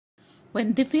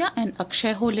When Divya and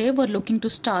Akshay Holey were looking to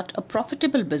start a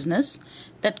profitable business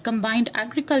that combined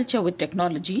agriculture with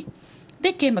technology,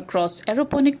 they came across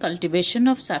aeroponic cultivation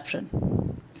of saffron.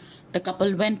 The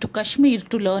couple went to Kashmir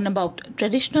to learn about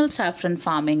traditional saffron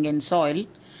farming in soil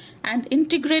and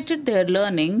integrated their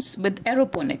learnings with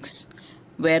aeroponics,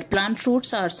 where plant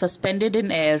roots are suspended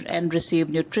in air and receive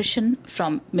nutrition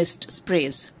from mist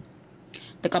sprays.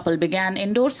 The couple began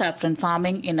indoor saffron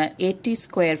farming in an 80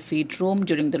 square feet room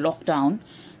during the lockdown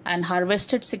and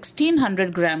harvested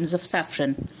 1600 grams of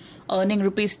saffron, earning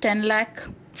rupees 10 lakh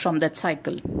from that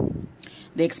cycle.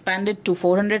 They expanded to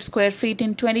 400 square feet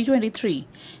in 2023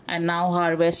 and now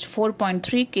harvest 4.3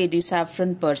 kg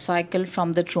saffron per cycle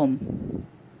from that room.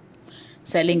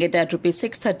 Selling it at rupees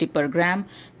 630 per gram,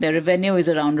 their revenue is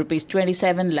around rupees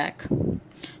 27 lakh.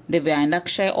 Divya and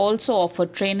Akshay also offer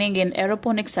training in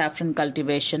aeroponic saffron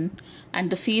cultivation, and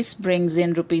the fees brings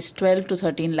in rupees 12 to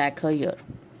 13 lakh a year.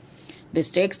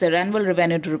 This takes their annual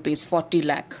revenue to rupees 40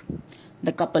 lakh.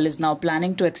 The couple is now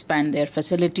planning to expand their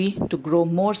facility to grow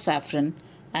more saffron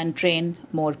and train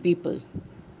more people.